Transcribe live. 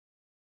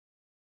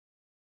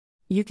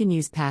You can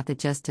use path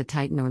adjust to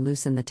tighten or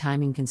loosen the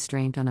timing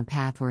constraint on a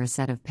path or a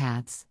set of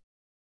paths.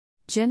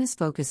 Genus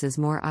focuses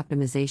more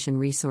optimization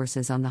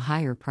resources on the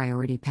higher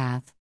priority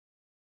path.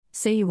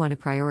 Say you want to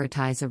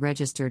prioritize a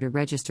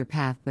register-to-register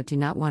path but do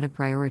not want to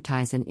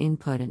prioritize an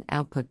input and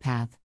output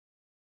path.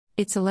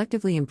 It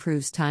selectively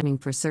improves timing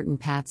for certain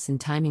paths in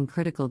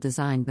timing-critical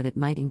design, but it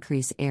might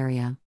increase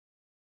area.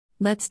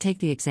 Let's take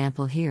the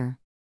example here.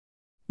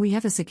 We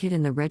have a CUI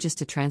in the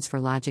register transfer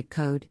logic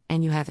code,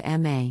 and you have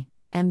MA,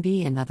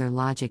 MB and other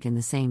logic in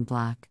the same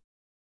block.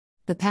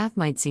 The path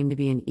might seem to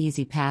be an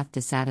easy path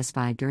to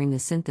satisfy during the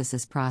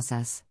synthesis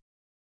process.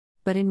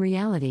 But in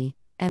reality,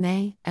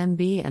 MA,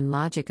 MB and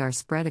logic are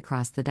spread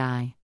across the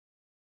die.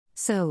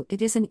 So,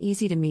 it isn't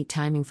easy to meet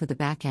timing for the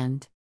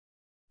backend.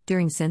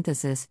 During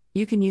synthesis,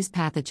 you can use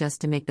path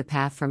adjust to make the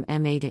path from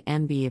MA to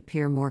MB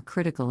appear more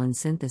critical in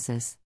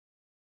synthesis.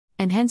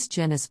 And hence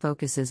Genus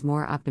focuses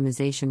more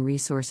optimization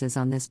resources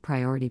on this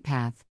priority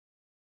path.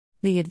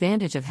 The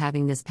advantage of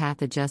having this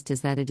path adjust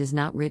is that it is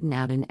not written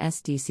out in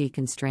SDC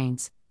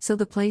constraints, so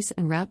the place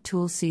and route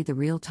tools see the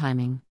real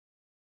timing.